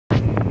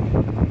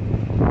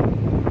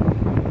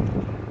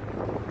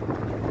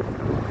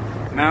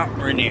Mount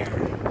Rainier.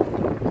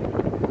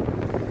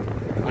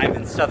 I'm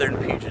in southern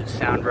Puget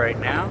Sound right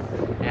now,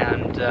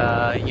 and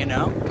you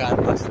know, God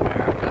bless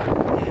America.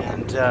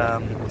 And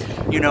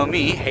you know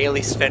me,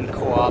 Haley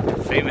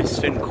Svencoop, famous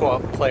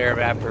Svencoop player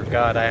mapper.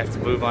 God, I have to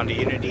move on to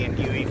Unity and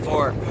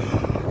UE4.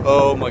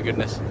 Oh my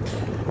goodness.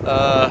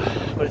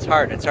 But it's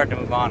hard. It's hard to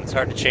move on. It's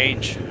hard to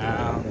change.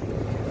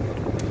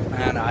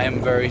 And I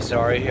am very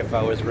sorry if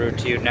I was rude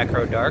to you,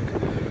 Necro Dark.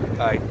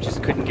 I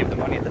just couldn't give the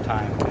money at the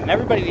time. And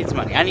everybody needs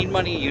money. I need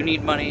money, you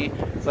need money.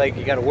 It's like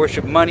you gotta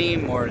worship money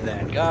more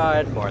than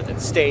God, more than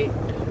state,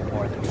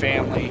 more than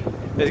family.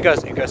 It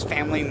goes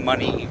family,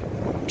 money,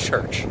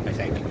 church, I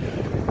think.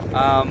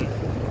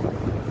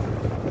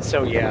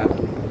 So yeah.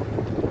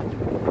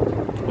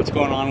 What's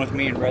going on with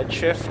me in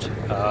Redshift?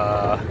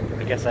 I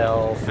guess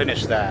I'll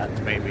finish that,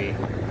 maybe.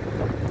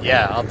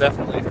 Yeah, I'll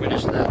definitely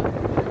finish that.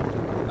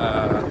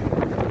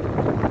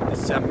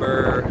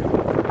 December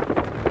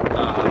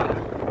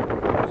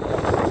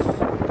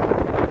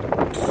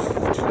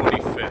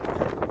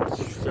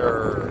 25th.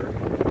 Sure.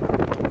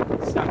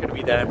 It's not going to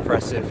be that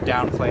impressive.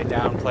 Downplay.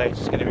 It's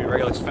just going to be a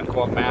regular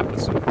Svencoop map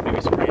with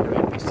maybe some random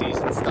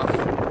NPCs and stuff.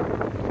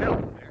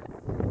 Hello there.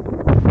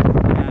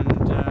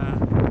 And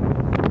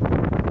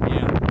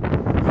yeah.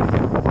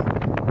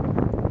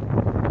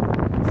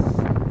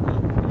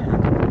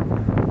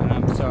 And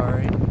I'm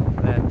sorry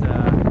that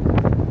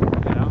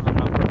you know, I'm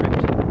not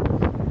perfect.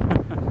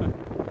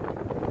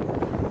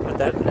 But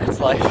that's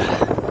life.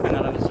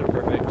 None of us are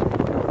perfect.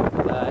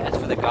 As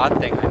for the God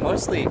thing, I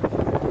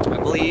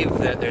believe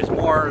that there's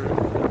more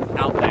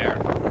out there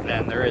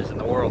than there is in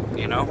the world,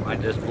 you know? I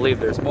just believe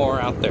there's more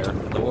out there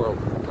in the world.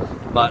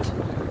 But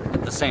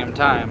at the same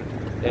time,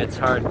 it's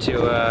hard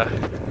to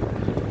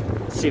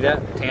see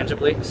that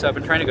tangibly. So I've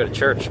been trying to go to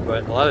church,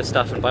 but a lot of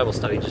stuff in Bible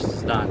study just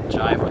does not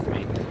jive with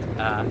me.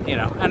 You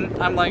know, and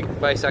I'm like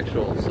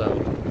bisexual, so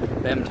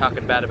them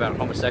talking bad about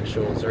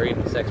homosexuals or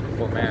even sex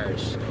before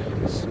marriage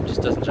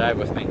just doesn't jive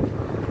with me.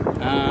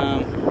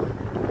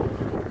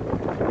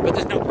 But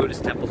there's no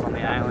Buddhist temples on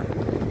the island.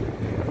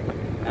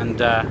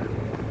 And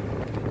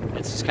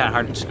it's just kind of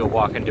hard to just go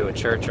walk into a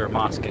church or a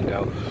mosque and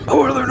go, I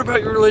want to learn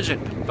about your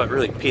religion. But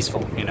really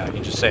peaceful, you know,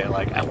 you just say it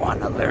like, I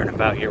want to learn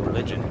about your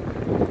religion.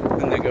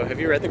 And they go, have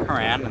you read the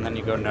Quran? And then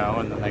you go, no.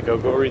 And then they go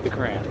read the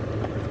Quran.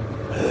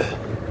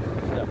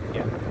 So,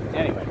 yeah.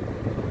 Anyway.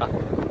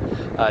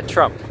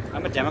 Trump.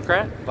 I'm a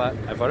Democrat, but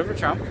I voted for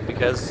Trump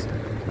because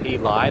he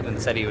lied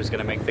and said he was going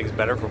to make things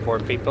better for poor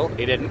people.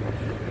 He didn't.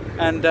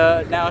 And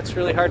now it's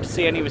really hard to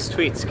see any of his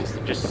tweets because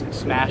they're just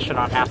smashing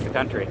on half the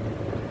country.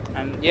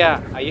 And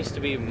yeah, I used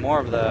to be more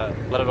of the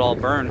let it all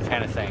burn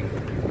kind of thing.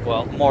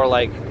 Well, more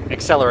like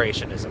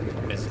accelerationism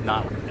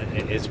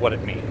is what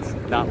it means.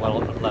 Not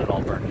let it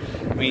all burn.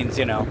 It means,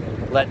 you know,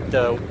 let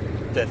the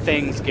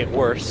things get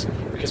worse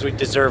because we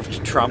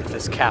deserved Trump,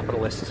 this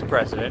capitalist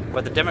president.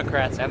 But the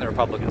Democrats and the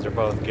Republicans are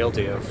both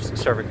guilty of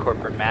serving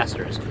corporate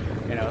masters.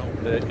 You know,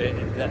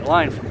 that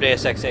line from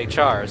Deus Ex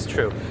HR is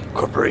true.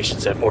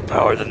 Corporations have more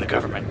power than the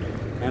government.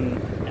 And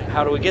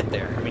how do we get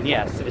there? I mean,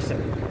 yeah,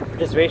 citizen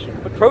participation,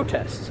 but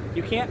protests.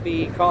 You can't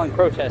be calling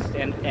protests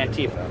and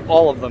Antifa,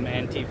 all of them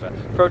Antifa.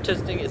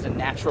 Protesting is a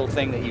natural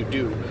thing that you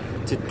do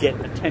to get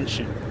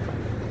attention.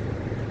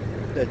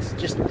 That's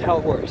just how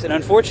it works. And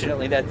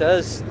unfortunately, that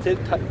does tilt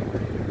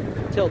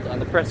on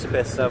the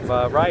precipice of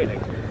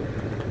rioting.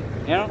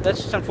 You know,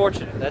 that's just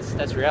unfortunate.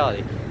 That's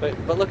reality.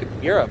 But look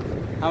at Europe.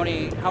 How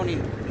many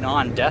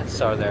non-deaths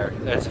are there?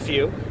 There's a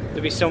few.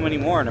 There'd be so many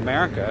more in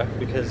America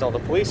because all the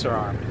police are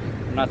armed.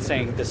 I'm not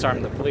saying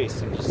disarm the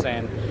police. I'm just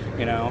saying,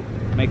 you know,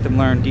 make them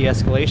learn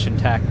de-escalation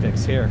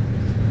tactics here.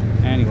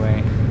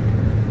 Anyway,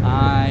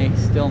 I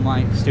still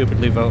might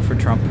stupidly vote for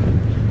Trump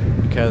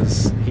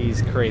because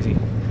he's crazy.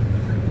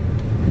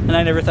 And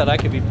I never thought I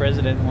could be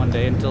president one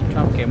day until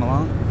Trump came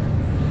along.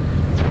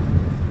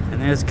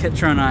 And there's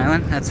Kitron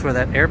Island. That's where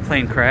that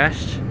airplane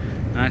crashed.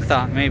 And I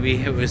thought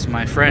maybe it was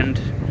my friend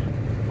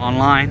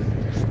online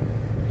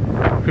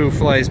who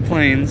flies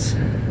planes,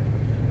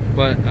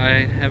 but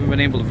I haven't been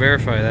able to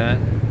verify that.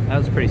 That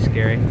was pretty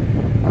scary.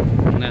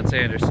 And that's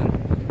Anderson.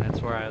 That's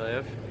where I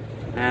live.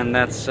 And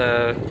that's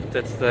the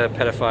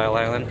pedophile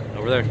island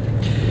over there.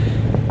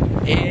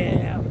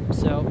 Yeah.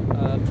 So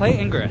play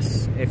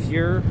Ingress. If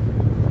you're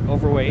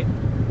overweight,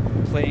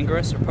 play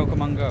Ingress or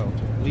PokekonGo.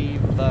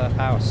 Leave the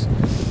house.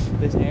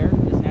 This air,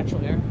 this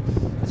natural air,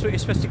 that's what you're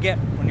supposed to get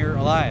when you're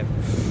alive.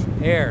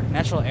 Air,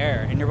 natural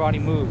air, and your body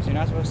moves. You're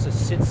not supposed to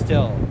sit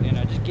still. You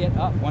know, just get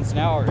up once an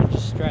hour and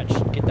just stretch.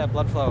 Get that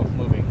blood flow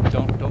moving.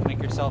 Don't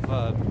make yourself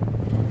a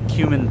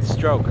human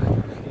stroke.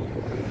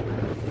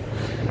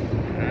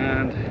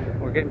 And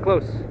we're getting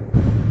close.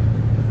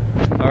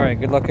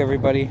 Alright, good luck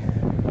everybody.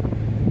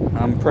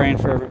 I'm praying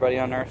for everybody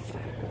on Earth.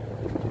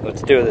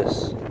 Let's do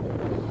this.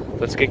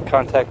 Let's get in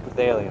contact with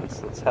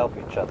aliens. Let's help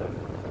each other.